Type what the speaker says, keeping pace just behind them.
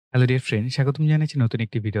Hello dear friend, স্বাগতম জানাচ্ছি নতুন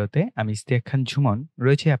একটি ভিডিওতে। আমি ইস্তিয়াক খান ঝুমন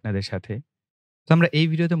রয়েছি আপনাদের সাথে। তো আমরা এই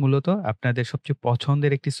ভিডিওতে মূলত আপনাদের সবচেয়ে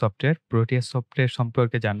পছন্দের একটি সফটওয়্যার প্রোটিয়াস সফটওয়্যার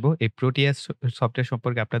সম্পর্কে জানবো। এই প্রোটিয়াস সফটওয়্যার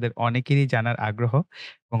সম্পর্কে আপনাদের অনেকেরই জানার আগ্রহ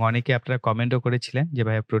এবং অনেকে আপনারা কমেন্টও করেছিলেন যে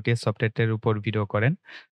ভাইয়া প্রোটিয়াস সফটওয়্যারটার উপর ভিডিও করেন।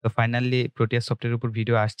 তো ফাইনালি প্রোটিয়াস সফটওয়্যারের উপর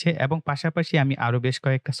ভিডিও আসছে এবং পাশাপাশি আমি আরো বেশ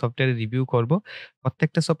কয়েকটা সফটওয়্যারের রিভিউ করব।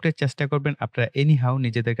 প্রত্যেকটা সফটওয়্যার চেষ্টা করবেন আপনারা এনি হাউ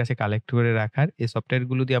নিজেদের কাছে কালেক্ট করে রাখার। এই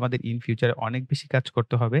সফটওয়্যারগুলো দিয়ে আমাদের ইন ফিউচারে অনেক বেশি কাজ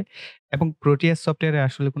করতে হবে এবং প্রোটিয়াস সফটওয়্যারের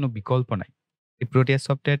আসলে কোনো বিকল্প নাই। এই প্রোটিয়াস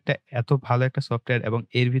সফটওয়্যারটা এত ভালো একটা সফটওয়্যার এবং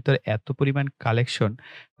এর ভিতরে এত পরিমাণ কালেকশন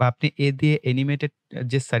বা আপনি এ দিয়ে অ্যানিমেটেড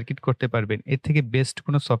যে সার্কিট করতে পারবেন, এর থেকে বেস্ট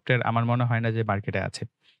কোনো সফটওয়্যার আমার মনে হয় না যে মার্কেটে আছে।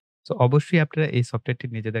 সো অবশ্যই আপনারা এই সফটওয়্যারটি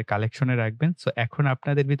নিজেদের কালেকশনে রাখবেন। সো এখন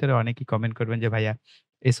আপনাদের ভিতরে অনেকেই কমেন্ট করবেন যে, "ভাইয়া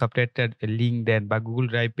এই সফটওয়্যারটার লিঙ্ক দেন বা Google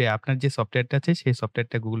Drive-এ আপনার যে সফটওয়্যারটা আছে সেই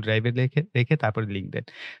সফটওয়্যারটা Google Drive-এ রেখে তারপরে লিঙ্ক দেন।"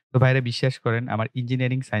 তো ভাইরা বিশ্বাস করেন আমার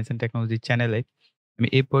ইঞ্জিনিয়ারিং সায়েন্স অ্যান্ড টেকনোলজি চ্যানেলে আমি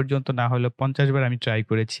এ পর্যন্ত না হলেও ৫০ বার আমি ট্রাই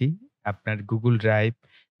করেছি। আপনার Google Drive,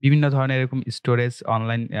 বিভিন্ন ধরনের এরকম স্টোরেজ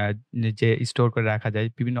অনলাইন যে স্টোর করে রাখা যায়,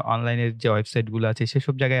 বিভিন্ন অনলাইনের যে ওয়েবসাইট গুলো আছে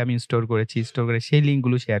সেসব জায়গায় আমি স্টোর করেছি। স্টোর করে সেই লিঙ্ক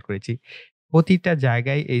গুলো শেয়ার করেছি। প্রতিটা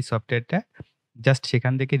জায়গায় এই সফটওয়্যারটা জাস্ট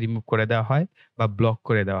সেখান থেকে রিমুভ করে দেওয়া হয় বা ব্লক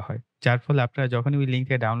করে দেওয়া হয়। যার ফলে আপনারা যখনই ওই লিঙ্ক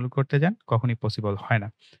থেকে ডাউনলোড করতে যান, কখনোই পসিবল হয় না।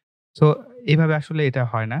 সো এভাবে আসলে এটা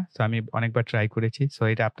হয় না। সো আমি অনেকবার ট্রাই করেছি। সো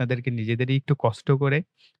এটা আপনাদেরকে নিজেদেরই একটু কষ্ট করে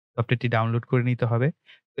সফটওয়্যারটি ডাউনলোড করে নিতে হবে।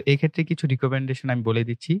 তো এক্ষেত্রে কিছু রিকমেন্ডেশন আমি বলে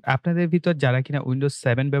দিচ্ছি। আপনাদের ভিতর যারা কিনা Windows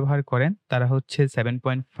 7 ব্যবহার করেন, তারা হচ্ছে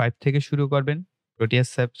 7.5 থেকে শুরু করবেন। Proteus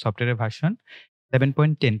সফটওয়্যারের ভার্সন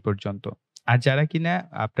 7.10 পর্যন্ত। আর যারা কিনা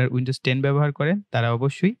আপনার Windows 10 ব্যবহার করেন, তারা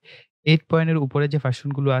অবশ্যই 8 পয়েন্টের উপরে যে ভার্সন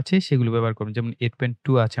গুলো আছে সেগুলো ব্যবহার করবেন। যেমন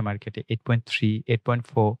 8.2 আছে মার্কেটে, 8.3,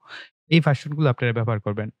 8.4 এই ভার্সন গুলো আপনারা ব্যবহার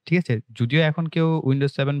করবেন। ঠিক আছে? যদিও এখন কেউ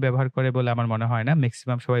Windows 7 ব্যবহার করে বলে আমার মনে হয় না।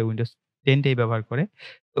 মেক্সিমাম সবাই Windows 10 টাই ব্যবহার করে।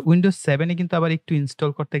 তো Windows 7 এ কিন্তু আবার একটু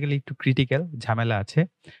ইনস্টল করতে গেলে একটু ক্রিটিক্যাল ঝামেলা আছে।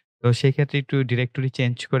 তো সেক্ষেত্রে একটু ডিরেক্টরি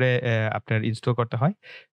চেঞ্জ করে আপনার ইনস্টল করতে হয়।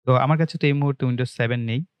 তো আমার কাছে তো এই মুহূর্তে Windows 7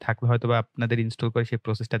 নেই। থাকলে হয়তোবা আপনাদের ইনস্টল করে সেই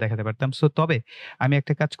প্রসেসটা দেখাতে পারতাম। সো তবে আমি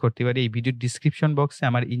একটা কাজ করতে পারি। এই ভিডিওর ডেসক্রিপশন বক্সে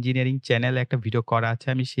আমার ইঞ্জিনিয়ারিং চ্যানেলে একটা ভিডিও করা আছে।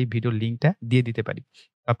 আমি সেই ভিডিওর লিঙ্কটা দিয়ে দিতে পারি।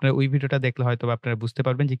 আপনারা ওই ভিডিওটা দেখলে হয়তোবা আপনারা বুঝতে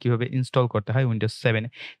পারবেন যে কিভাবে ইনস্টল করতে হয় Windows 7 এ।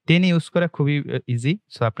 10 এ ইউজ করা খুবই ইজি।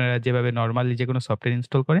 সো আপনারা যেভাবে নরমালি যেকোনো সফটওয়্যার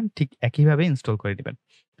ইনস্টল করেন ঠিক একইভাবে ইনস্টল করে দিবেন।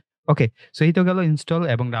 ওকে। সো এই তো গেল ইনস্টল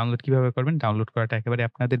এবং ডাউনলোড কিভাবে করবেন। ডাউনলোড করাটা একেবারে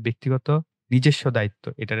আপনাদের ব্যক্তিগত নিজস্ব দায়িত্ব।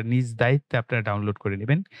 এটা নিজ দায়িত্বে আপনারা ডাউনলোড করে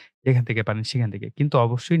নিবেন। যেখান থেকে পারেন সেখান থেকে। কিন্তু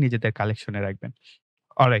অবশ্যই নিজেদের কালেকশন এ রাখবেন।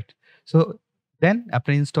 অলরাইট। সো দেন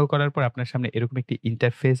আপনার ইনস্টল করার পর আপনার সামনে এরকম একটি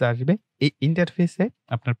ইন্টারফেস আসবে। এই ইন্টারফেসে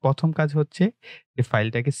আপনার ১ম কাজ হচ্ছে যে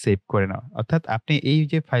ফাইলটাকে সেভ করে নেওয়া। অর্থাৎ আপনি এই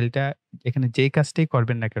যে ফাইলটা এখানে যেই কাজটাই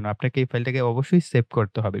করবেন না কেন, আপনাকে এই ফাইলটাকে অবশ্যই সেভ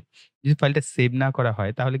করতে হবে। যদি ফাইলটা সেভ না করা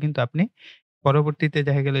হয় তাহলে কিন্তু আপনি পরবর্তীতে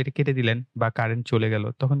দেখা গেল এটা কেটে দিলেন বা কারেন্ট চলে গেল।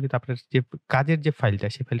 তখন কিন্তু আপনার যে কাজের যে ফাইলটা,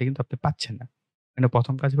 সেই ফাইলটা কিন্তু আপনি পাচ্ছেন না। মানে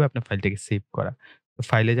 ১ম কাজ হবে আপনার ফাইলটাকে সেভ করা। তো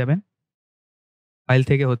ফাইলে যাবেন। ফাইল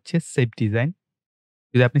থেকে হচ্ছে সেভ ডিজাইন।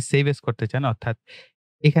 যদি আপনি সেভ এস করতে চান অর্থাৎ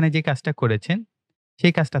এখানে যে কাজটা করেছেন,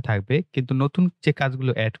 সেই কাজটা থাকবে। কিন্তু নতুন যে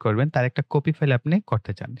কাজগুলো এড করবেন তার একটা কপি ফাইল আপনি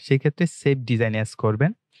করতে চান। সেক্ষেত্রে সেভ ডিজাইন এস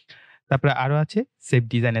করবেন। তারপরে আরো আছে সেভ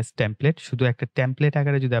ডিজাইন এস টেমপ্লেট। শুধু একটা টেমপ্লেট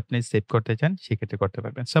আকারে যদি আপনি সেভ করতে চান, সেক্ষেত্রে করতে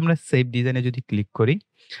পারবেন। সো আমরা সেভ ডিজাইন এ যদি ক্লিক করি,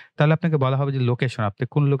 তাহলে আপনাকে বলা হবে যে লোকেশন, আপনি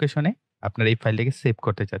কোন লোকেশনে আপনার এই ফাইলটাকে সেভ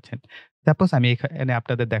করতে চাচ্ছেন। সাপোজ আমি এখানে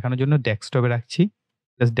আপনাদের দেখানোর জন্য ডেস্কটপে রাখছি।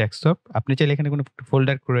 Just desktop. আপনি চাইলে এখানে কোনো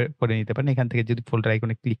ফোল্ডার করে নিতে পারেন। এখান থেকে যদি ফোল্ডার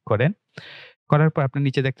আইকনে ক্লিক করেন, করার পর আপনি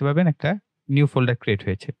নিচে দেখতে পাবেন একটা নিউ ফোল্ডার ক্রিয়েট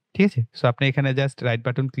হয়েছে। ঠিক আছে? সো আপনি এখানে জাস্ট রাইট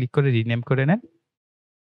বাটন ক্লিক করে রিনেম করে নেন।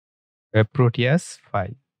 প্রোটিয়াস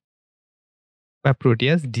ফাইল বা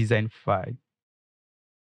প্রোটিয়াস ডিজাইন ফাইল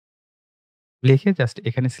লিখে জাস্ট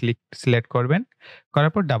এখানে সিলেক্ট করবেন।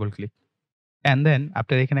 করার পর ডাবল ক্লিক। অ্যান্ড দেন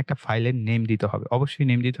আপনার এখানে একটা ফাইলের নেম দিতে হবে। অবশ্যই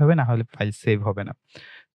নেম দিতে হবে, না হলে ফাইল সেভ হবে না।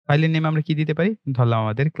 ফাইলের নেম আমরা কি দিতে পারি? ধরলাম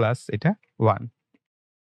আমাদের ক্লাস এটা 1।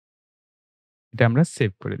 এটা আমরা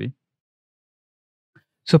সেভ করে দিই।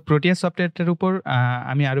 সো প্রোটিয়াস সফটওয়্যারটার উপর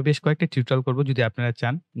আমি আরো বেশ কয়েকটা টিউটোরিয়াল করব যদি আপনারা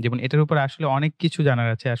চান। যেমন এটার উপর আসলে অনেক কিছু জানার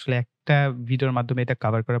আছে। আসলে একটা ভিডিওর মাধ্যমে এটা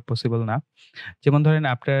কভার করা পসিবল না। যেমন ধরেন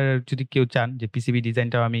আপনার যদি কেউ চান যে পিসিবি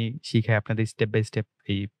ডিজাইনটাও আমি শিখাই আপনাদের স্টেপ বাই স্টেপ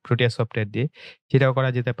এই প্রোটিয়াস সফটওয়্যার দিয়ে, সেটাও করা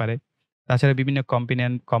যেতে পারে। তাছাড়া বিভিন্ন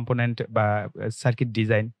কম্পোনেন্ট বা সার্কিট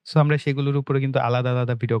ডিজাইন। সো আমরা সেগুলোর উপরে কিন্তু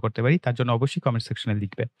আলাদা ভিডিও করতে পারি। তার জন্য অবশ্যই কমেন্ট সেকশনে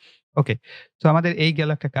লিখবেন। ওকে। সো আমাদের এই গেল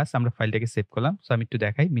একটা কাজ। আমরা ফাইলটাকে সেভ করলাম। সো আমি একটু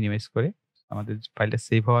দেখাই মিনিমাইজ করে। আমাদের ফাইলটা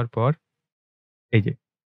সেভ হওয়ার পর এই যে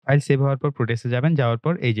ফাইল সেভ হওয়ার পর প্রোটেক্স এ যাবেন। যাওয়ার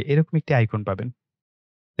পর এই যে এরকম একটি আইকন পাবেন।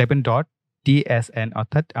 দেখবেন ডট TSN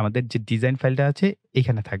অর্থাৎ আমাদের যে ডিজাইন ফাইলটা আছে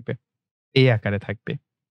এখানে থাকবে। এই আকারে থাকবে।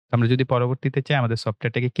 তো আমরা যদি পরবর্তীতে চাই আমাদের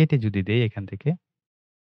সফটওয়্যারটাকে কেটে যদি দেই এখান থেকে,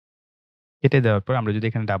 কেটে দেওয়ার পর আমরা যদি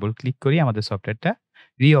এখানে ডাবল ক্লিক করি আমাদের সফটওয়্যারটা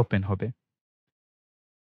রিওপেন হবে।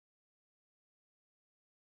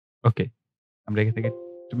 ওকে। আমরা এখান থেকে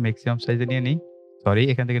একটু মেক্সিমাম সাইজে নিয়ে নেই। সরি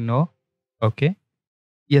এখান থেকে নো, ওকে,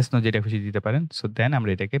 ইয়েস, নো যেটা খুশি দিতে পারেন। সো দেন আমরা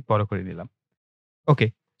এটাকে বড় করে নিলাম। ওকে।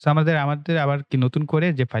 সো আমাদের আবার কি নতুন করে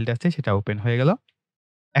যে ফাইলটা আছে সেটা ওপেন হয়ে গেল।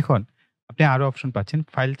 এখন আপনি আরো অপশন পাচ্ছেন।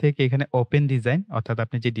 ফাইল থেকে এখানে ওপেন ডিজাইন অর্থাৎ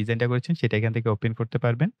আপনি যে ডিজাইনটা করেছেন সেটা এখান থেকে ওপেন করতে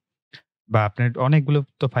পারবেন। বা আপনার অনেকগুলো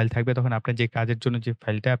তো ফাইল থাকবে তখন আপনার যে কাজের জন্য যে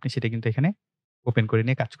ফাইলটা আপনি সেটা কিন্তু এখানে ওপেন করে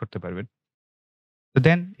নিয়ে কাজ করতে পারবেন। তো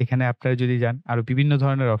দেন এখানে আপনারা যদি যান আরো বিভিন্ন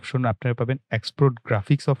ধরনের অপশন আপনারা পাবেন। এক্সপোর্ট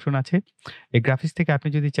গ্রাফিক্স অপশন আছে। এই গ্রাফিক্স থেকে আপনি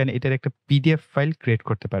যদি চান এটার একটা পিডিএফ ফাইল ক্রিয়েট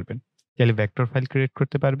করতে পারবেন। চাইলে ভেক্টর ফাইল ক্রিয়েট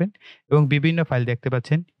করতে পারবেন এবং বিভিন্ন ফাইল দেখতে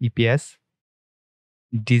পাচ্ছেন ইপিএস,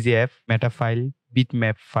 ডিজিএফ, মেটা ফাইল,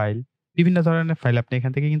 বিটম্যাপ ফাইল, বিভিন্ন ধরনের ফাইল আপনি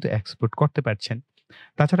এখান থেকে কিন্তু এক্সপোর্ট করতে পারছেন।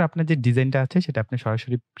 তাছাড়া আপনার যে ডিজাইনটা আছে সেটা আপনি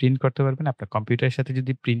সরাসরি প্রিন্ট করতে পারবেন। আপনার কম্পিউটারের সাথে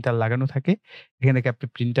যদি প্রিন্টার লাগানো থাকে, এখান থেকে আপনি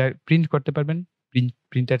প্রিন্ট করতে পারবেন।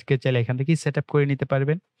 প্রিন্টারকে চাইলে এখান থেকেই সেটআপ করে নিতে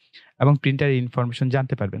পারবেন এবং প্রিন্টারের ইনফরমেশন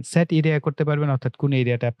জানতে পারবেন। সেট এরিয়া করতে পারবেন অর্থাৎ কোন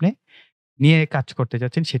এরিয়াটা আপনি নিয়ে কাজ করতে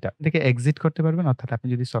চাচ্ছেন সেটা। থেকে এক্সিট করতে পারবেন অর্থাৎ আপনি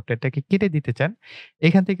যদি সফটওয়্যারটাকে কেটে দিতে চান,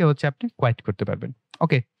 এখান থেকে হচ্ছে আপনি কোয়াইট করতে পারবেন।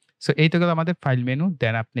 ওকে। সো এই তো গেল আমাদের ফাইল মেনু।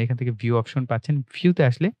 দেন আপনি এখান থেকে ভিউ অপশন পাচ্ছেন। ভিউতে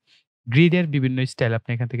আসলে গ্রিড এর বিভিন্ন স্টাইল আপনি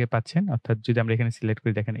এখান থেকে পাচ্ছেন। অর্থাৎ যদি আমরা এখানে সিলেক্ট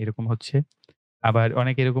করি দেখেন এরকম হচ্ছে। আবার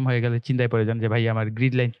অনেকে এরকম হয়ে গেলে চিন্তায় পড়ে যান যে ভাই আমার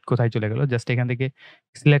গ্রিড লাইন কোথায় চলে গেল? জাস্ট এখান থেকে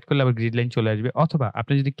সিলেক্ট করলে আবার গ্রিড লাইন চলে আসবে। অথবা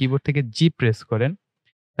আপনি যদি কিবোর্ড থেকে জি প্রেস করেন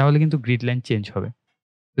তাহলে কিন্তু গ্রিড লাইন চেঞ্জ হবে।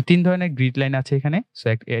 তো ৩ ধরনের গ্রিড লাইন আছে এখানে। সো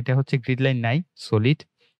এটা হচ্ছে গ্রিড লাইন নাই, সলিড,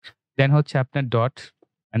 দেন হচ্ছে আপনার ডট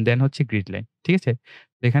অ্যান্ড দেন হচ্ছে গ্রিড লাইন। ঠিক আছে?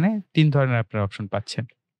 তো এখানে ৩ ধরনের আপনারা অপশন পাচ্ছেন।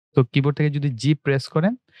 তো কিবোর্ড থেকে যদি জি প্রেস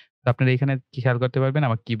করেন, তো আপনারা এখানে কি খেয়াল করতে পারবেন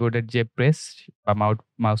আমার কিবোর্ডের যে প্রেস বা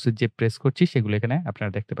মাউসের যে প্রেস করছি সেগুলো এখানে আপনারা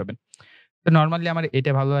দেখতে পাবেন। তো নরমালি আমার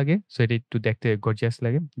এটা ভালো লাগে। সো এটা একটু দেখতে গর্জিয়াস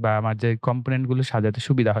লাগে বা আমার যে কম্পোনেন্ট গুলো সাজাতে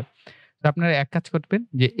সুবিধা হয়। তো আপনারা এক কাজ করবেন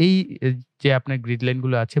যে এই এ যে আপনার গ্রিড লাইন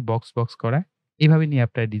গুলো আছে বক্স করা, এভাবে নিয়ে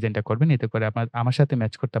আপনারা ডিজাইনটা করবেন। এতে করে আমার সাথে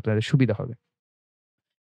ম্যাচ করতে আপনাদের সুবিধা হবে।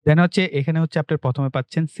 দেন হচ্ছে এখানে হচ্ছে আপনার ১ম এ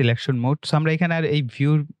পাচ্ছেন সিলেকশন মোড। সো আমরা এখানে আর এই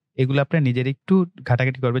ভিউর এগুলো আপনারা নিজেরা একটু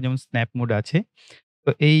ঘাটাঘাটি করবেন। যেমন স্ন্যাপ মোড আছে।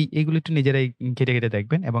 তো এগুলো একটু নিজেরাই ঘেঁটে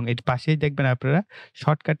দেখবেন এবং এর পাশেই দেখবেন আপনারা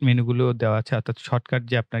শর্টকাট মেনুগুলো দেওয়া আছে। অর্থাৎ শর্টকাট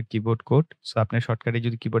যে আপনার কিবোর্ড কোড। সো আপনার শর্টকাটে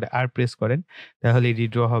যদি কিবোর্ডে আর প্রেস করেন তাহলে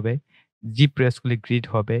রিড্র হবে। জি প্রেস করলে গ্রিড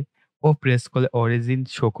হবে। ও প্রেস করলে অরিজিন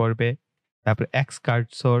শো করবে। তারপর এক্স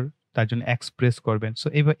কার্সর তার জন্য এক্স প্রেস করবেন। সো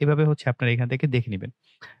এভাবে হচ্ছে আপনারা এখান থেকে দেখে নিবেন।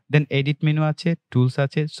 দেন এডিট মেনু আছে, টুলস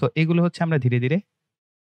আছে। সো এগুলো হচ্ছে আমরা ধীরে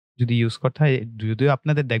যদি ইউজ করতে হয়, যদিও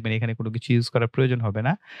আপনাদের দেখবেন এখানে কোন কিছু ইউজ করার প্রয়োজন হবে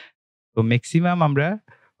না। তো মেক্সিমাম আমরা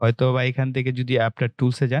হয়তোবা এখান থেকে যদি আপনার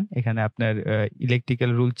টুলস এ যান, এখানে আপনার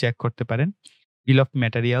ইলেকট্রিক্যাল রুল চেক করতে পারেন। বিল অফ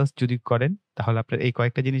ম্যাটেরিয়ালস যদি করেন, তাহলে আপনার এই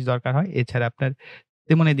কয়েকটা জিনিস দরকার হয়। এছাড়া আপনার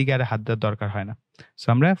তেমন এদিকে আর হাত দেওয়ার দরকার হয় না। সো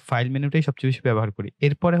আমরা ফাইল মেনুটাই সবচেয়ে বেশি ব্যবহার করি।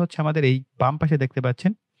 এরপরে হচ্ছে আমাদের এই বাম পাশে দেখতে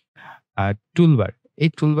পাচ্ছেন টুলবার। এই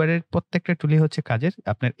টুলবারের প্রত্যেকটা টুলই হচ্ছে কাজের।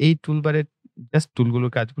 আপনার এই টুলবারের জাস্ট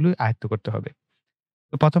টুলগুলোর কাজগুলো আয়ত্ত করতে হবে।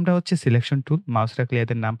 তো ১ম টা হচ্ছে সিলেকশন টুল। মাউস রাখলে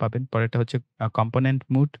এদের নাম পাবেন। পরেরটা হচ্ছে কম্পোনেন্ট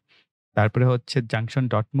মুড। তারপরে হচ্ছে junction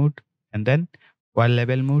dot mood and then wall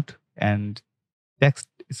level mood and text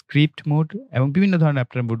script mood এবং বিভিন্ন ধরনের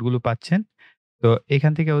আপনারা মুডগুলো পাচ্ছেন। তো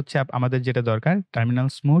এখান থেকে হচ্ছে আমাদের যেটা দরকার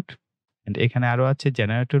টার্মিনালস মুড অ্যান্ড এখানে আরো আছে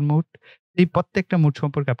জেনারেটর মুড। এই প্রত্যেকটা মুড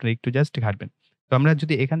সম্পর্কে আপনারা একটু জাস্ট ঘাটবেন। তো আমরা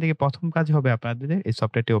যদি এখান থেকে ১ম কাজ হবে আপনাদের এই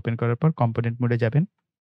সফটওয়্যারটি ওপেন করার পর কম্পোনেন্ট মুড এ যাবেন।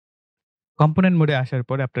 কম্পোনেন্ট মুড এ আসার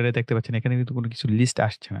পরে আপনারা দেখতে পাচ্ছেন এখানে কিন্তু কোন কিছু লিস্ট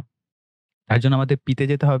আসছে না। তার জন্য আমাদের পি তে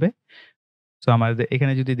যেতে হবে। সো আমাদের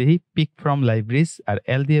এখানে যদি দেখি পিক ফ্রম লাইব্রেরিজ আর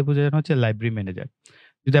এল দিয়ে বোঝানো হচ্ছে লাইব্রেরি ম্যানেজার।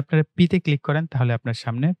 যদি আপনারা পি তে ক্লিক করেন তাহলে আপনার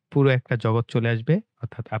সামনে পুরো একটা জগৎ চলে আসবে।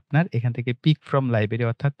 অর্থাৎ আপনার এখান থেকে পিক ফ্রম লাইব্রেরি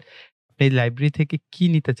অর্থাৎ আপনি এই লাইব্রেরি থেকে কি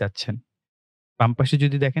নিতে চাচ্ছেন। বাম পাশে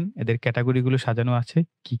যদি দেখেন এদের ক্যাটেগরি গুলো সাজানো আছে।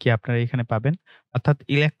 কি আপনারা এখানে পাবেন। অর্থাৎ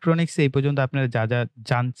ইলেকট্রনিক্স এ এই পর্যন্ত আপনারা যা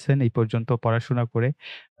জানছেন এই পর্যন্ত পড়াশোনা করে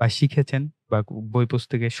বা শিখেছেন বা বই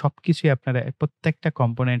পুস্তকে সবকিছুই আপনারা প্রত্যেকটা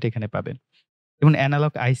কম্পোনেন্ট এখানে পাবেন। যেমন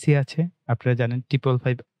এনালগ আইসি আছে। আপনারা জানেন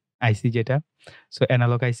 555 আইসি যেটা। সো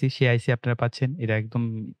এনালগ আইসি সেই আইসি আপনারা পাচ্ছেন। এটা একদম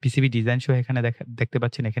পিসিবি ডিজাইন সহ এখানে দেখতে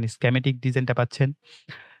পাচ্ছেন। এখানে স্কেমেটিক ডিজাইনটা পাচ্ছেন।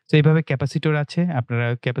 সো এইভাবে ক্যাপাসিটর আছে। আপনারা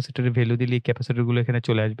ক্যাপাসিটরের ভ্যালু দিলে ক্যাপাসিটর গুলো এখানে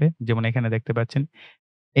চলে আসবে। যেমন এখানে দেখতে পাচ্ছেন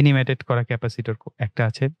অ্যানিমেটেড করা ক্যাপাসিটর একটা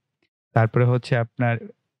আছে। তারপরে হচ্ছে আপনার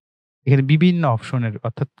এখানে বিভিন্ন অপশনের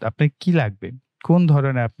অর্থাৎ আপনার কি লাগবে? কোন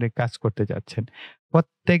ধরনের আপনি কাজ করতে চাচ্ছেন?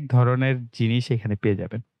 প্রত্যেক ধরনের জিনিস এখানে পেয়ে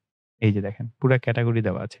যাবেন। এই যে দেখেন পুরা ক্যাটেগরি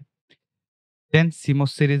দেওয়া আছে। দেন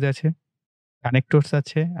CMOS সিরিজ আছে, কানেক্টরস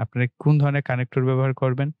আছে। আপনারা কোন ধরনের কানেক্টর ব্যবহার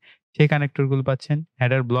করবেন, সেই কানেক্টর গুলো পাচ্ছেন।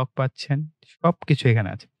 হেডার ব্লক পাচ্ছেন। সবকিছু এখানে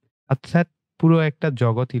আছে। অর্থাৎ পুরো একটা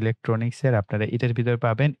জগৎ ইলেকট্রনিক্সের আপনারা এটার ভিতরে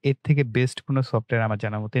পাবেন। এর থেকে বেস্ট কোন সফটওয়্যার আমার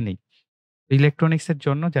জানা মতে নেই। ইলেকট্রনিক্সের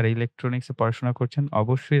জন্য যারা ইলেকট্রনিক্সে পড়াশোনা করছেন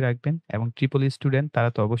অবশ্যই রাখবেন এবং ট্রিপল ই স্টুডেন্ট তারা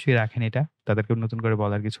তো অবশ্যই রাখেন এটা। তাদেরকে নতুন করে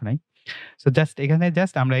বলার কিছু নাই। সো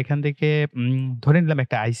জাস্ট আমরা এখান থেকে ধরে নিলাম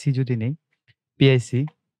একটা আইসি যদি নেই, পিআইসি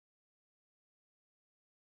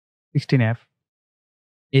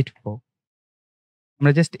 16F84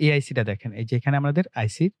 আমরা জাস্ট এই আইসিটা দেখেন। এই যে এখানে আমাদের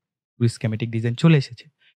আইসির স্কিমেটিক ডিজাইন চলে এসেছে।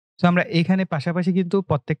 সো আমরা এখানে পাশাপাশি কিন্তু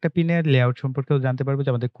প্রত্যেকটা পিনের লেআউট সম্পর্কেও জানতে পারবো যে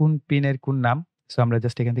আমাদের কোন পিনের কোন নাম। সো আমরা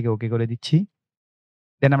জাস্ট এখান থেকে ওকে করে দিচ্ছি।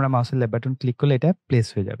 দেন আমরা মাউসের লেফট বাটন ক্লিক করলে এটা প্লেস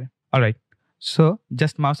হয়ে যাবে। অলরাইট। সো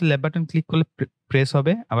জাস্ট মাউসের লেফট বাটন ক্লিক করলে প্রেস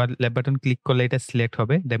হবে। আবার লেফট বাটন ক্লিক করলে এটা সিলেক্ট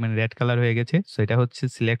হবে। দেখবেন রেড কালার হয়ে গেছে। সো এটা হচ্ছে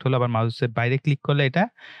সিলেক্ট হলো। আবার মাউসের বাইরে ক্লিক করলে এটা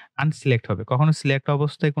আনসিলেক্ট হবে। কখনো সিলেক্ট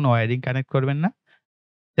অবস্থায় কোনো ওয়্যারিং কানেক্ট করবেন না।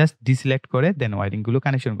 জাস্ট ডিসিলেক্ট করে দেন ওয়্যারিং গুলো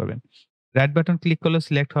কানেকশন করবেন। রাইট বাটন ক্লিক করলেও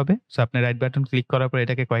সিলেক্ট হবে। সো আপনি রাইট বাটন ক্লিক করার পর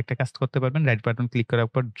এটাকে কয়েকটা কাজ করতে পারবেন। রাইট বাটন ক্লিক করার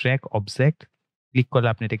পর ড্র্যাগ অবজেক্ট ক্লিক করলে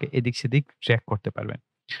আপনি এটাকে এদিক সেদিক ড্র্যাগ করতে পারবেন।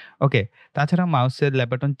 ওকে। তাছাড়া মাউসের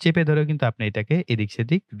লেফট বাটন চেপে ধরেও কিন্তু আপনি এটাকে এদিক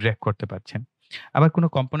সেদিক ড্র্যাগ করতে পারছেন। আবার কোন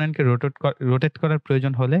কম্পোনেন্টকে রোটেট করার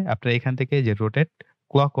প্রয়োজন হলে আপনারা এখান থেকে যে rotate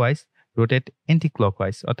clockwise, rotate anti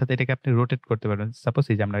clockwise অর্থাৎ এটাকে আপনি রোটেট করতে পারবেন। সাপোজ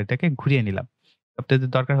এই যে আমরা এটাকে ঘুরিয়ে নিলাম। আপনাদের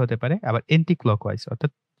দরকার হতে পারে আবার এন্টি ক্লকওয়াইজ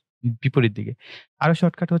অর্থাৎ বিপরীত দিকে। আরো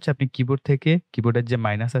শর্টকাট হচ্ছে আপনি কিবোর্ড থেকে কিবোর্ডের যে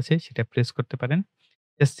মাইনাস আছে সেটা প্রেস করতে পারেন।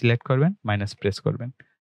 জাস্ট সিলেক্ট করবেন, মাইনাস প্রেস করবেন।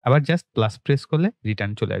 আবার জাস্ট প্লাস প্রেস করলে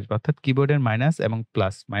রিটার্ন চলে আসবে। অর্থাৎ কিবোর্ডের মাইনাস এবং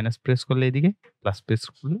প্লাস, মাইনাস প্রেস করলে এদিকে, প্লাস প্রেস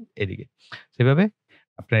করলে এদিকে। সেভাবে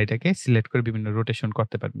আপনারা এটাকে সিলেক্ট করে বিভিন্ন রোটেশন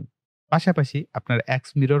করতে পারবেন। পাশাপাশি আপনারা এক্স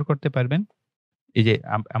মিরর করতে পারবেন। এই যে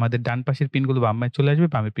আমাদের ডান পাশের পিনগুলো বামে চলে আসবে,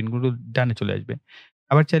 বামের পিনগুলো ডানে চলে আসবে।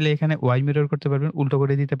 আবার চাইলে এখানে ওয়াই মিরর করতে পারবেন, উল্টো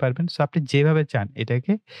করে দিতে পারবেন। সো আপনি যেভাবে চান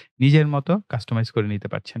এটাকে নিজের মতো কাস্টমাইজ করে নিতে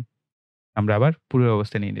পারছেন। আমরা আবার পুরো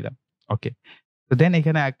অবস্থায় নিয়ে নিলাম। ওকে। তো দেন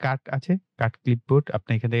এখানে কাট আছে। কাট ক্লিপবোর্ড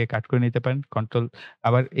আপনি এখান থেকে কাট করে নিতে পারেন। কন্ট্রোল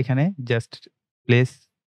আবার এখানে জাস্ট প্লেস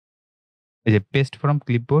এই যে পেস্ট ফ্রম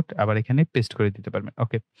ক্লিপবোর্ড আবার এখানে পেস্ট করে দিতে পারবেন।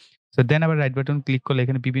 ওকে। সো দেন আবার রাইট বাটন ক্লিক করলে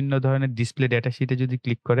এখানে বিভিন্ন ধরনের ডিসপ্লে ডেটা শিটে যদি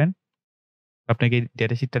ক্লিক করেন, আপনাকে এই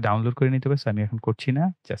ডেটা শিটটা ডাউনলোড করে নিতে হবে। সো আমি এখন করছি না।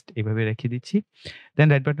 জাস্ট এভাবে রেখে দিচ্ছি। দেন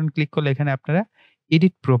রাইট বাটন ক্লিক করলে এখানে আপনারা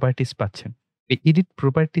এডিট প্রপার্টিজ পাচ্ছেন। এই এডিট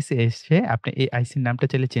প্রপার্টিজ এ এসে আপনি এই আইসির নামটা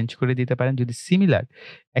চাইলে চেঞ্জ করে দিতে পারেন। যদি সিমিলার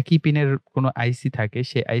একই পিনের কোনো আইসি থাকে,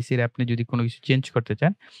 সেই আইসির আপনি যদি কোনো কিছু চেঞ্জ করতে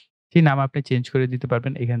চান, সেই নাম আপনি চেঞ্জ করে দিতে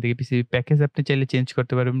পারবেন। এখান থেকে পিসিবি প্যাকেজ আপনি চাইলে চেঞ্জ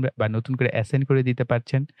করতে পারবেন বা নতুন করে অ্যাসাইন করে দিতে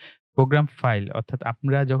পারছেন। প্রোগ্রাম ফাইল অর্থাৎ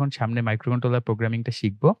আমরা যখন সামনে মাইক্রোকন্ট্রোলার প্রোগ্রামিংটা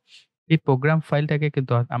শিখব, এই প্রোগ্রাম ফাইলটাকে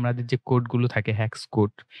কিন্তু আমাদের যে কোডগুলো থাকে হ্যাক্স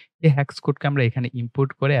কোড, এই হ্যাক্স কোডকে আমরা এখানে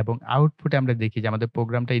ইম্পোর্ট করে এবং আউটপুটে আমরা দেখি যে আমাদের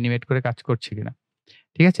প্রোগ্রামটা এনিমেট করে কাজ করছে কিনা।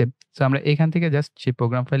 ঠিক আছে? সো আমরা এখান থেকে জাস্ট সেই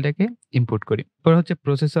প্রোগ্রাম ফাইলটাকে ইম্পোর্ট করি। পরে হচ্ছে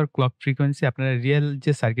প্রসেসর ক্লক ফ্রিকোয়েন্সি আপনারা রিয়াল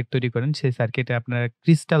যে সার্কিট তৈরি করেন, সেই সার্কিটে আপনারা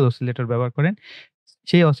ক্রিস্টাল অসিলেটর ব্যবহার করেন।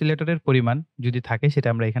 সেই অসিলেটরের পরিমাণ যদি থাকে সেটা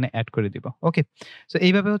আমরা এখানে এড করে দিব। ওকে? সো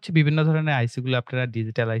এইভাবে হচ্ছে বিভিন্ন ধরনের আইসি গুলো আপনারা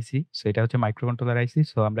ডিজিটাল আইসি, সো এটা হচ্ছে মাইক্রোকন্ট্রোলার আইসি।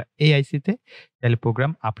 সো আমরা এই আইসিতে চাইলে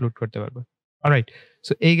প্রোগ্রাম আপলোড করতে পারবো। অলরাইট।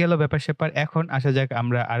 সো এই গেল ব্যাপার-স্যাপার। এখন আসা যাক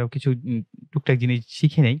আমরা আরো কিছু টুকটাক জিনিস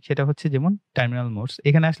শিখে নেই। সেটা হচ্ছে যেমন টার্মিনাল মোডস।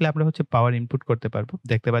 এখানে আসলে আমরা হচ্ছে পাওয়ার ইনপুট করতে পারবো।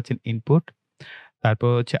 দেখতে পাচ্ছেন ইনপুট, তারপর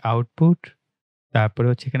হচ্ছে আউটপুট, তারপরে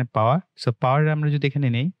হচ্ছে এখানে পাওয়ার। সো পাওয়ার আমরা যদি এখানে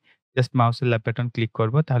নেই, জাস্ট মাউসের লেফট বাটন ক্লিক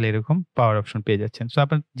করব তাহলে এরকম পাওয়ার অপশন পেয়ে যাচ্ছেন। সো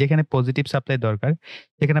আপনার যেখানে পজিটিভ সাপ্লাই দরকার,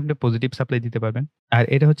 সেখানে আপনি পজিটিভ সাপ্লাই দিতে পারবেন। আর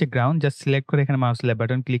এটা হচ্ছে গ্রাউন্ড জাস্ট সিলেক্ট করে এখানে মাউস লেফট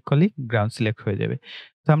বাটন ক্লিক করলেই গ্রাউন্ড সিলেক্ট হয়ে যাবে।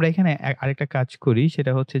 তো আমরা এখানে আরেকটা কাজ করি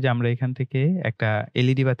সেটা হচ্ছে যে আমরা এখান থেকে একটা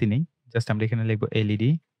এলইডি বাতি নেই। জাস্ট আমরা এখানে লিখব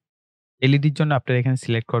এলইডি। এলইডির জন্য আপনারা এখানে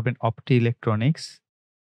সিলেক্ট করবেন অপটি ইলেকট্রনিক্স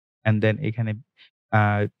অ্যান্ড দেন এখানে আ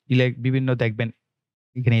বিভিন্ন দেখবেন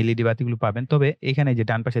এখানে এলইডি বাতিগুলো পাবেন। তবে এখানে যে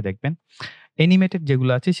ডান পাশে দেখবেন অ্যানিমেটেড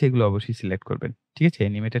যেগুলো আছে সেগুলো অবশ্যই সিলেক্ট করবেন। ঠিক আছে?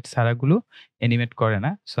 অ্যানিমেটেড ছাড়াগুলো অ্যানিমেট করে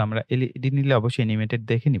না। সো আমরা এলইডি নিলে অবশ্যই অ্যানিমেটেড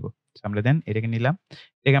দেখে নিব। সো আমরা দেন এটাকে নিলাম।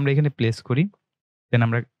 এটাকে আমরা এখানে প্লেস করি। দেন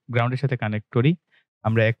আমরা গ্রাউন্ড এর সাথে কানেক্ট করি।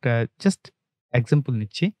 আমরা একটা জাস্ট এক্সাম্পল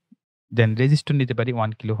নিচ্ছি। দেন রেজিস্টর নিতে পারি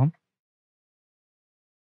 1 কিলো ওহম।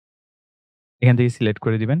 এখান থেকে সিলেক্ট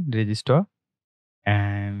করে দিবেন রেজিস্টর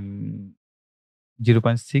অ্যান্ড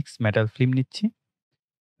 0.6 মেটাল ফিল্ম নিচ্ছি।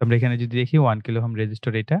 আমরা এখানে যদি দেখি 1 কিলো ওহম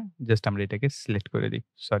রেজিস্টর এটা, জাস্ট আমরা এটাকে সিলেক্ট করে দিই।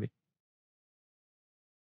 সরি।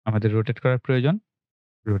 আমাদের রোটেট করার প্রয়োজন।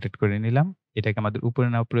 রোটেট করে নিলাম। এটাকে আমাদের উপরে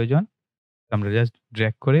নেওয়া প্রয়োজন। আমরা জাস্ট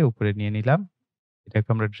ড্র্যাগ করে উপরে নিয়ে নিলাম। এটাকে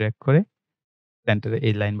আমরা ড্র্যাগ করে সেন্টারে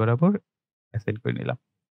এই লাইন বরাবর অ্যাসাইন করে নিলাম।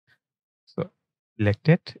 So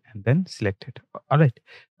selected and then selected. Alright.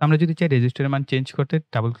 আমরা যদি চাই রেজিস্টরের মান চেঞ্জ করতে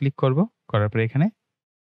ডাবল ক্লিক করব। করার পরে এখানে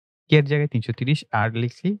কে এর জায়গায় ৩৩০ আর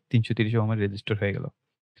লিখলেই ৩৩০ ওহমের রেজিস্টর হয়ে গেল।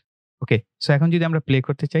 ওকে। সো এখন যদি আমরা প্লে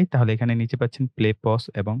করতে চাই তাহলে এখানে নিচে পাচ্ছেন প্লে, পজ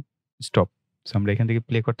এবং স্টপ। সো আমরা এখান থেকে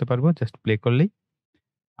প্লে করতে পারবো। জাস্ট প্লে করলেই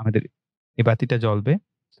আমাদের এই বাতিটা জ্বলবে।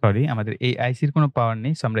 সরি, আমাদের এই আইসির কোনো পাওয়ার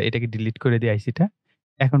নেই। সো আমরা এটাকে ডিলিট করে দিই আইসিটা।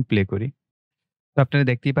 এখন প্লে করি। তো আপনারা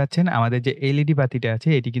দেখতেই পাচ্ছেন আমাদের যে এলইডি বাতিটা আছে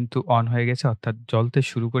এটি কিন্তু অন হয়ে গেছে, অর্থাৎ জ্বলতে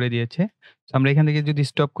শুরু করে দিয়েছে। সো আমরা এখান থেকে যদি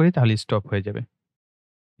স্টপ করি তাহলে স্টপ হয়ে যাবে।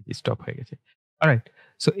 স্টপ হয়ে গেছে। অলরাইট।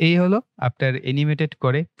 সো এই হলো আপনার অ্যানিমেটেড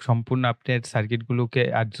করে সম্পূর্ণ আপনার সার্কিট গুলোকে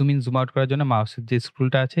আর জুম ইন, জুম আউট করার জন্য মাউসের যে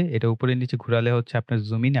স্ক্রুলটা আছে এটা উপরে নিচে ঘুরালে হচ্ছে আপনার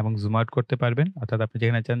জুম ইন এবং জুম আউট করতে পারবেন। অর্থাৎ আপনি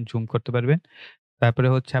যেখানে চান জুম করতে পারবেন। তারপরে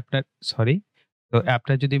হচ্ছে আপনার সরি, তো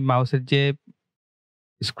আপনার যদি মাউসের যে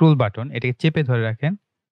স্ক্রল বাটন এটাকে চেপে ধরে রাখেন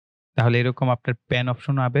তাহলে এরকম আপনার প্যান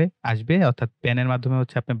অপশন আসবে। অর্থাৎ প্যানের মাধ্যমে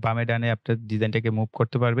হচ্ছে আপনি বামে ডানে আপনার ডিজাইনটাকে মুভ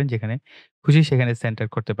করতে পারবেন। যেখানে খুশি সেখানে সেন্টার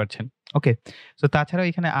করতে পারছেন। ওকে। সো তাছাড়াও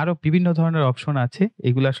এখানে আরো বিভিন্ন ধরনের অপশন আছে।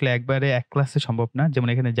 এগুলো আসলে একবারে এক ক্লাসে সম্ভব না। যেমন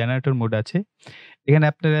এখানে জেনারেটর মোড আছে। এখানে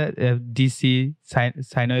আপনারা DC,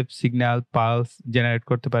 sine wave signal, pulse generate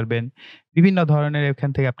করতে পারবেন। বিভিন্ন ধরনের এখান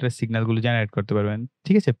থেকে আপনারা সিগন্যাল গুলো জেনারেট করতে পারবেন।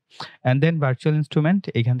 ঠিক আছে? অ্যান্ড দেন ভার্চুয়াল ইন্সট্রুমেন্ট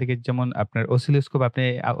এখান থেকে যেমন আপনার অসিলোস্কোপ, আপনি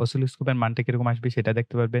অসিলোস্কোপের মানটা কিরকম আসবে সেটা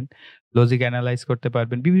দেখতে পারবেন। লজিক এনালাইজ করতে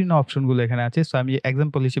পারবেন। বিভিন্ন অপশন গুলো এখানে আছে। সো আমি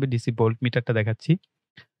এক্সাম্পল হিসেবে ডিসি ভোল্ট মিটারটা দেখাচ্ছি।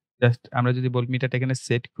 জাস্ট আমরা যদি ভোল্ট মিটারটা এখানে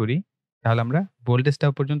সেট করি তাহলে আমরা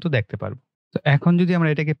ভোল্টেজটাও পর্যন্ত দেখতে পারব। তো এখন যদি আমরা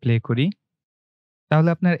এটাকে প্লে করি তাহলে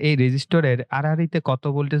আপনার এই রেজিস্টরের আড়াআড়িতে কত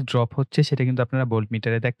ভোল্টেজ ড্রপ হচ্ছে সেটা কিন্তু আপনারা ভোল্ট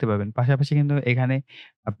মিটারে দেখতে পাবেন। পাশাপাশি কিন্তু এখানে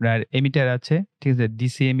আপনার এমিটার আছে, ঠিক আছে?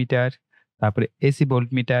 ডিসি এমিটার, তারপরে AC volt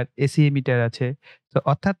metre, AC emitter আছে। তো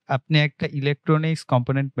অর্থাৎ আপনি একটা ইলেকট্রনিক্স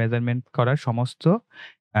কম্পোনেন্ট মেজারমেন্ট করার সমস্ত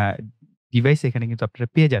আ ডিভাইস এখানে কিন্তু আপনারা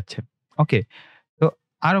পেয়ে যাচ্ছেন। ওকে? তো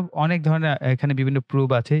আরো অনেক ধরনের এখানে বিভিন্ন প্রুব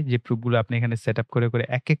আছে যে প্রুব গুলো আপনি এখানে সেটআপ করে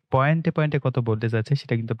একেক পয়েন্টে কত ভোল্টেজ আছে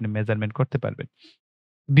সেটা কিন্তু আপনি মেজারমেন্ট করতে পারবেন।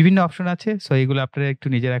 বিভিন্ন অপশন আছে। সো এগুলো আপনারা একটু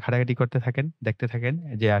নিজেরা ঘাটাঘাটি করতে থাকেন, দেখতে থাকেন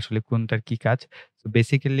যে আসলে কোনটার কি কাজ। সো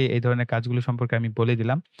বেসিক্যালি এই ধরনের কাজগুলো সম্পর্কে আমি বলে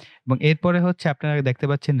দিলাম। এবং এরপরে হচ্ছে আপনারা দেখতে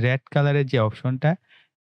পাচ্ছেন রেড কালারের যে অপশনটা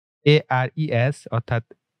ARES অর্থাৎ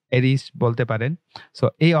এরিস বলতে পারেন। সো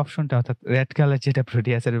এই অপশনটা অর্থাৎ রেড কালার যেটা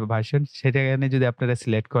প্রোটিয়াসের ভার্সন সেটা এখানে যদি আপনারা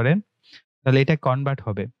সিলেক্ট করেন তাহলে এটা কনভার্ট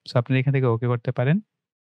হবে। সো আপনারা এখান থেকে ওকে করতে পারেন।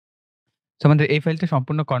 সো আমাদের এই ফাইলটা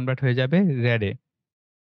সম্পূর্ণ কনভার্ট হয়ে যাবে রেড এ।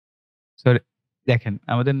 সো দেখেন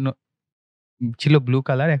আমাদের ছিল ব্লু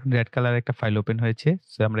কালার, এখন রেড কালার একটা ফাইল ওপেন হয়েছে।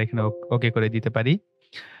 সো আমরা এখানে ওকে করে দিতে পারি।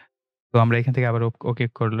 তো আমরা এখান থেকে আবার ওকে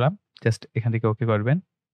করলাম। জাস্ট এখান থেকে ওকে করবেন।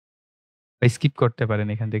 বা স্কিপ করতে পারেন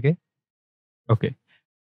এখান থেকে। ওকে।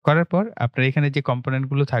 করার পর আপনার এখানে যে কম্পোনেন্ট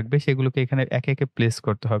গুলো থাকবে সেগুলোকে এখানে একে প্লেস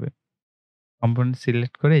করতে হবে। কম্পোনেন্ট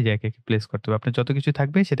সিলেক্ট করে এই যে একে প্লেস করতে হবে। আপনার যত কিছু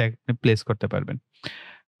থাকবে সেটা আপনি প্লেস করতে পারবেন।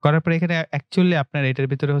 করার পরে এখানে অ্যাকচুয়ালি আপনার এটার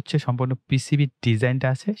ভিতরে হচ্ছে সম্পূর্ণ পিসিবি ডিজাইনটা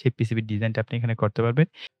আছে। সেই পিসিবি ডিজাইনটা আপনি এখানে করতে পারবেন।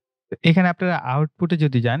 তো এখানে আপনারা আউটপুটে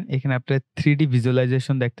যদি যান, এখানে আপনারা 3D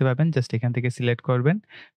ভিজুয়ালাইজেশন দেখতে পাবেন। জাস্ট এখান থেকে সিলেক্ট করবেন।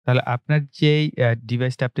 তাহলে আপনার যেই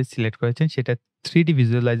ডিভাইসটা আপনি সিলেক্ট করেছেন সেটা 3D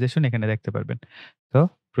ভিজুয়ালাইজেশন এখানে দেখতে পারবেন। তো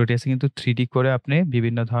প্রোটিয়াসে কিন্তু 3D করে আপনি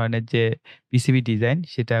বিভিন্ন ধরনের যে পিসিবি ডিজাইন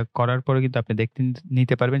সেটা করার পরে কিন্তু আপনি দেখতে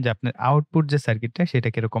নিতে পারবেন যে আপনার আউটপুট যে সার্কিটটা সেটা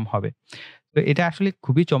কিরকম হবে। তো এটা আসলে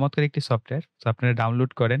খুবই চমৎকার একটি সফটওয়্যার। সো আপনারা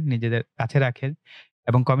ডাউনলোড করেন, নিজেদের কাছে রাখেন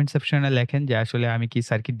এবং কমেন্ট সেকশনে লেখেন যে আসলে আমি কি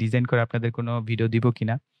সার্কিট ডিজাইন করে আপনাদের কোনো ভিডিও দিব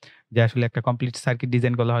কিনা? যে আসলে একটা কমপ্লিট সার্কিট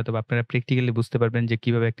ডিজাইন করলে হয়তোবা আপনারা প্র্যাকটিক্যালি বুঝতে পারবেন যে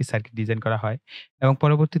কিভাবে একটি সার্কিট ডিজাইন করা হয়। এবং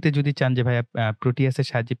পরবর্তীতে যদি চান যে ভাইয়া প্রোটিয়াস এর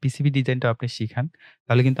সাহায্যে পিসিবি ডিজাইনটাও আপনি শিখান,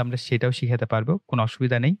 তাহলে কিন্তু আমরা সেটাও শিখাতে পারবো। কোনো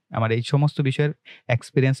অসুবিধা নেই। আমার এই সমস্ত বিষয়ের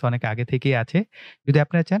এক্সপেরিয়েন্স অনেক আগে থেকেই আছে। যদি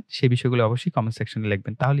আপনারা চান সেই বিষয়গুলো অবশ্যই কমেন্ট সেকশনে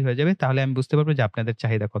লিখবেন। তাহলেই হয়ে যাবে। তাহলে আমি বুঝতে পারবো যে আপনাদের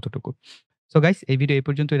চাহিদা কতটুকু। সো গাইস এই ভিডিও এই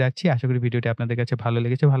পর্যন্তই রাখছি। আশা করি ভিডিওটি আপনাদের কাছে ভালো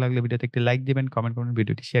লেগেছে। ভালো লাগলে ভিডিওতে একটি লাইক দিবেন, কমেন্ট করবেন,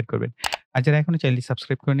 ভিডিওটি শেয়ার করবেন। আর যারা এখনো চ্যানেলটি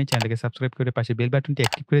সাবস্ক্রাইব করেনি, চ্যানেলটিকে সাবস্ক্রাইব করে পাশে বেল বাটনটি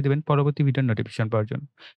অ্যাক্টিভ করে দিবেন পরবর্তী ভিডিওর নোটিফিকেশন পাওয়ার জন্য।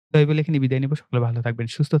 তো এই বলে এখানে বিদায় নিব। সকলে ভালো থাকবেন,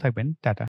 সুস্থ থাকবেন। টাটা।